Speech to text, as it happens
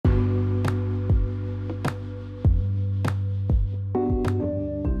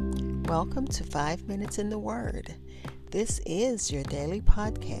Welcome to 5 Minutes in the Word. This is your daily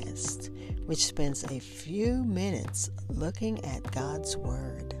podcast, which spends a few minutes looking at God's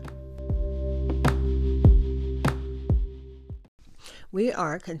Word. We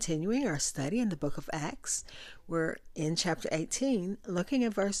are continuing our study in the book of Acts. We're in chapter 18, looking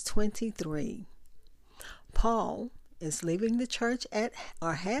at verse 23. Paul is leaving the church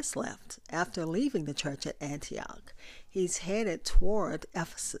has left after leaving the church at Antioch. He's headed toward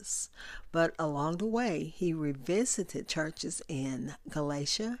Ephesus, but along the way he revisited churches in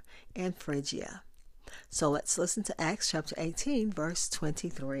Galatia and Phrygia. So let's listen to Acts chapter 18, verse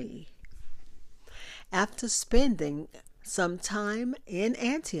 23. After spending some time in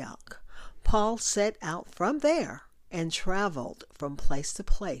Antioch, Paul set out from there and traveled from place to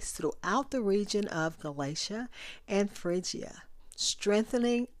place throughout the region of Galatia and Phrygia,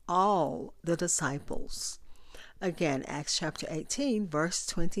 strengthening all the disciples. Again, Acts chapter 18, verse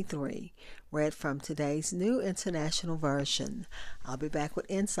 23, read from today's New International Version. I'll be back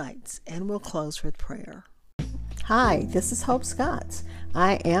with insights, and we'll close with prayer. Hi, this is Hope Scott.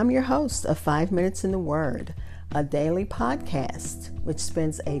 I am your host of 5 Minutes in the Word, a daily podcast which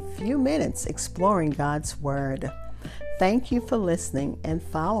spends a few minutes exploring God's Word. Thank you for listening and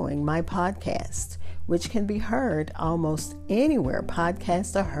following my podcast, which can be heard almost anywhere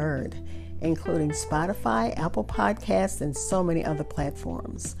podcasts are heard, including Spotify, Apple Podcasts, and so many other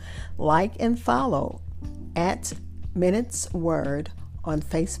platforms. Like and follow at Minutes Word on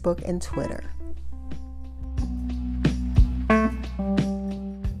Facebook and Twitter.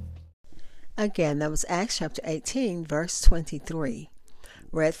 Again, that was Acts chapter 18, verse 23,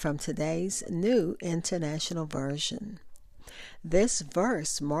 read from today's New International Version. This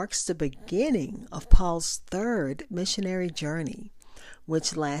verse marks the beginning of Paul's third missionary journey,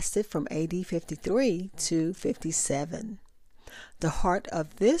 which lasted from AD 53 to 57. The heart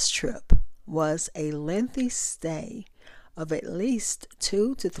of this trip was a lengthy stay of at least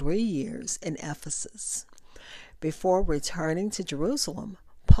 2 to 3 years in Ephesus. Before returning to Jerusalem,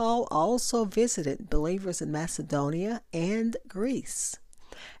 Paul also visited believers in Macedonia and Greece.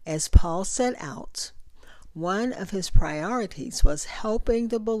 As Paul set out, one of his priorities was helping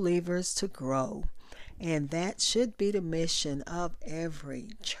the believers to grow, and that should be the mission of every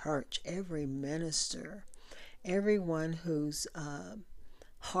church, every minister, everyone whose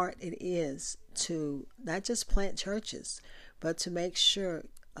heart it is to not just plant churches, but to make sure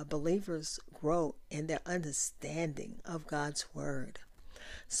believers grow in their understanding of God's Word.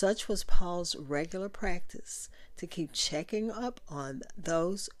 Such was Paul's regular practice, to keep checking up on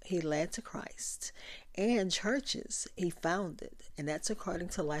those he led to Christ and churches he founded, and that's according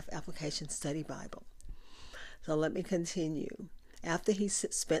to Life Application Study Bible. So let me continue. After he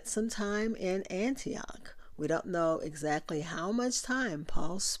spent some time in Antioch, we don't know exactly how much time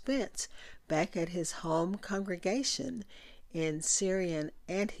Paul spent back at his home congregation in Syrian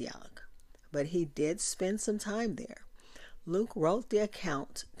Antioch, but he did spend some time there. Luke wrote the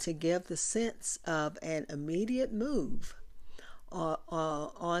account to give the sense of an immediate move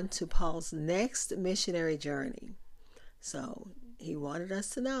on to Paul's next missionary journey. So he wanted us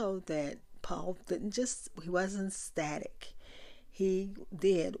to know that Paul he wasn't static. He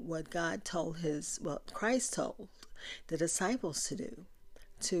did what Christ told the disciples to do,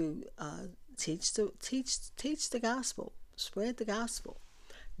 to teach the gospel, spread the gospel,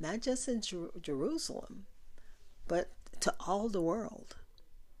 not just in Jerusalem, but to all the world.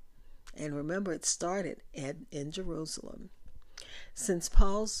 And remember, it started in Jerusalem. Since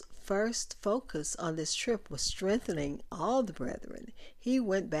Paul's first focus on this trip was strengthening all the brethren, he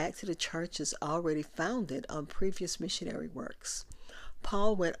went back to the churches already founded on previous missionary works.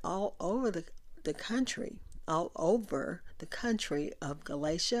 Paul went all over the country of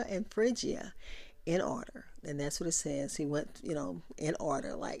Galatia and Phrygia in order. And that's what it says. He went, in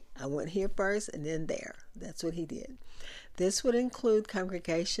order. Like, I went here first and then there. That's what he did. This would include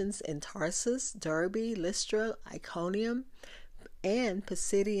congregations in Tarsus, Derbe, Lystra, Iconium, and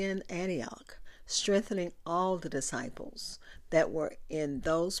Pisidian Antioch, strengthening all the disciples that were in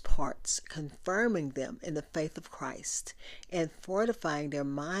those parts, confirming them in the faith of Christ, and fortifying their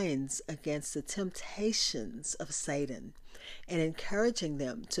minds against the temptations of Satan, and encouraging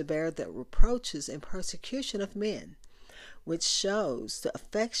them to bear the reproaches and persecution of men, which shows the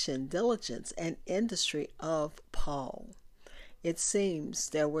affection, diligence, and industry of Paul. It seems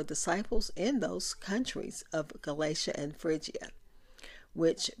there were disciples in those countries of Galatia and Phrygia,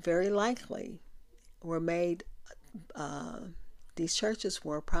 which very likely were made, these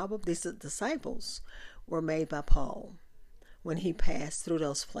disciples were made by Paul when he passed through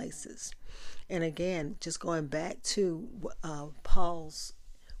those places. And again, just going back to Paul's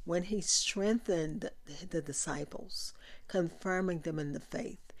when he strengthened the disciples, confirming them in the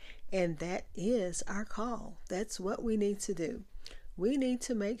faith. And that is our call. That's what we need to do. We need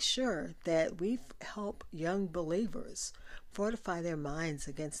to make sure that we help young believers fortify their minds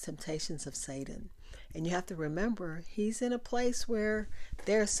against temptations of Satan. And you have to remember, he's in a place where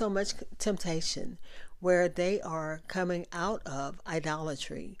there's so much temptation, where they are coming out of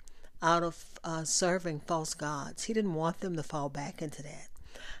idolatry, out of serving false gods. He didn't want them to fall back into that.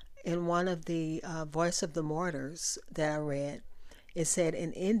 In one of the Voice of the Martyrs that I read, it said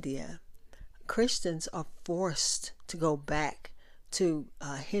in India, Christians are forced to go back to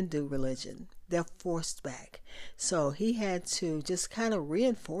Hindu religion. They're forced back. So he had to just kind of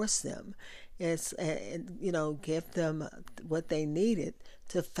reinforce them, give them what they needed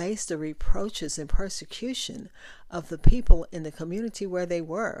to face the reproaches and persecution of the people in the community where they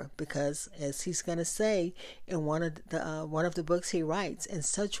were. Because, as he's going to say in one of the books he writes, and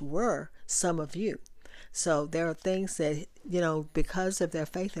such were some of you. So there are things that, because of their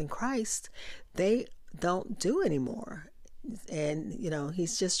faith in Christ, they don't do anymore. And,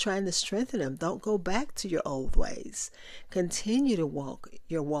 he's just trying to strengthen them. Don't go back to your old ways. Continue to walk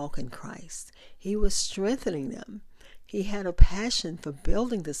your walk in Christ. He was strengthening them. He had a passion for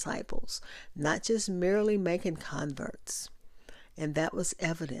building disciples, not just merely making converts. And that was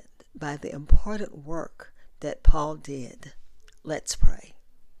evident by the important work that Paul did. Let's pray.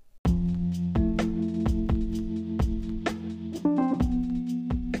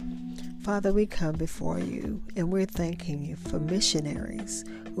 Father, we come before you and we're thanking you for missionaries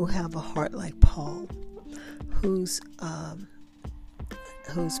who have a heart like Paul, whose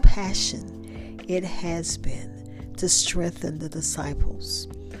passion it has been to strengthen the disciples,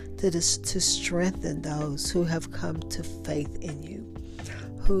 to strengthen those who have come to faith in you,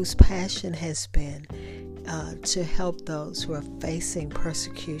 whose passion has been to help those who are facing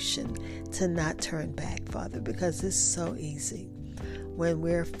persecution to not turn back, Father, because it's so easy when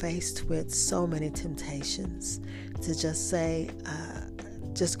we're faced with so many temptations to just say,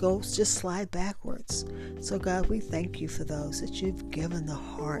 just slide backwards. So God, we thank you for those that you've given the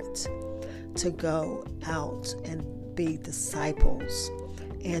heart to go out and be disciples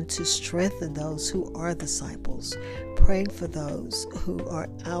and to strengthen those who are disciples, praying for those who are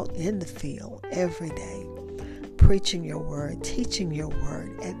out in the field every day, preaching your word, teaching your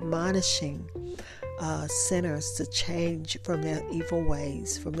word, admonishing sinners to change from their evil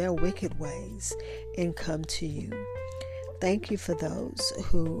ways, from their wicked ways, and come to you. Thank you for those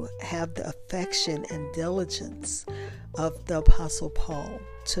who have the affection and diligence of the Apostle Paul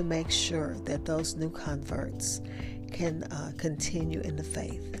to make sure that those new converts can continue in the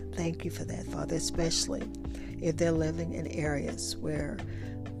faith. Thank you for that, Father, especially if they're living in areas where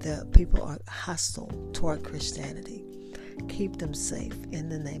the people are hostile toward Christianity. Keep them safe in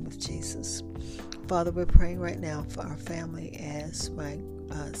the name of Jesus. Father, we're praying right now for our family as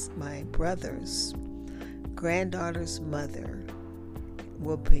my brother's granddaughter's mother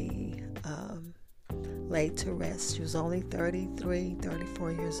will be laid to rest. She was only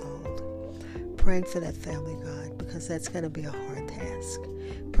 34 years old. Praying for that family, God, because that's going to be a hard task.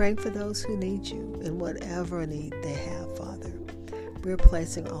 Praying for those who need you in whatever need they have, Father. We're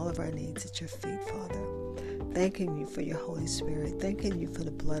placing all of our needs at your feet, Father. Thanking you for your Holy Spirit. Thanking you for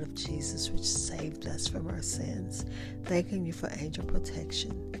the blood of Jesus, which saved us from our sins. Thanking you for angel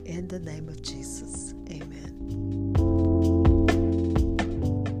protection. In the name of Jesus, amen.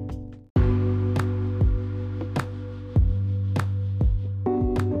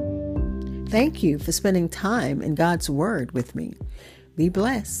 Thank you for spending time in God's Word with me. Be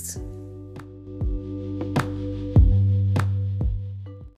blessed.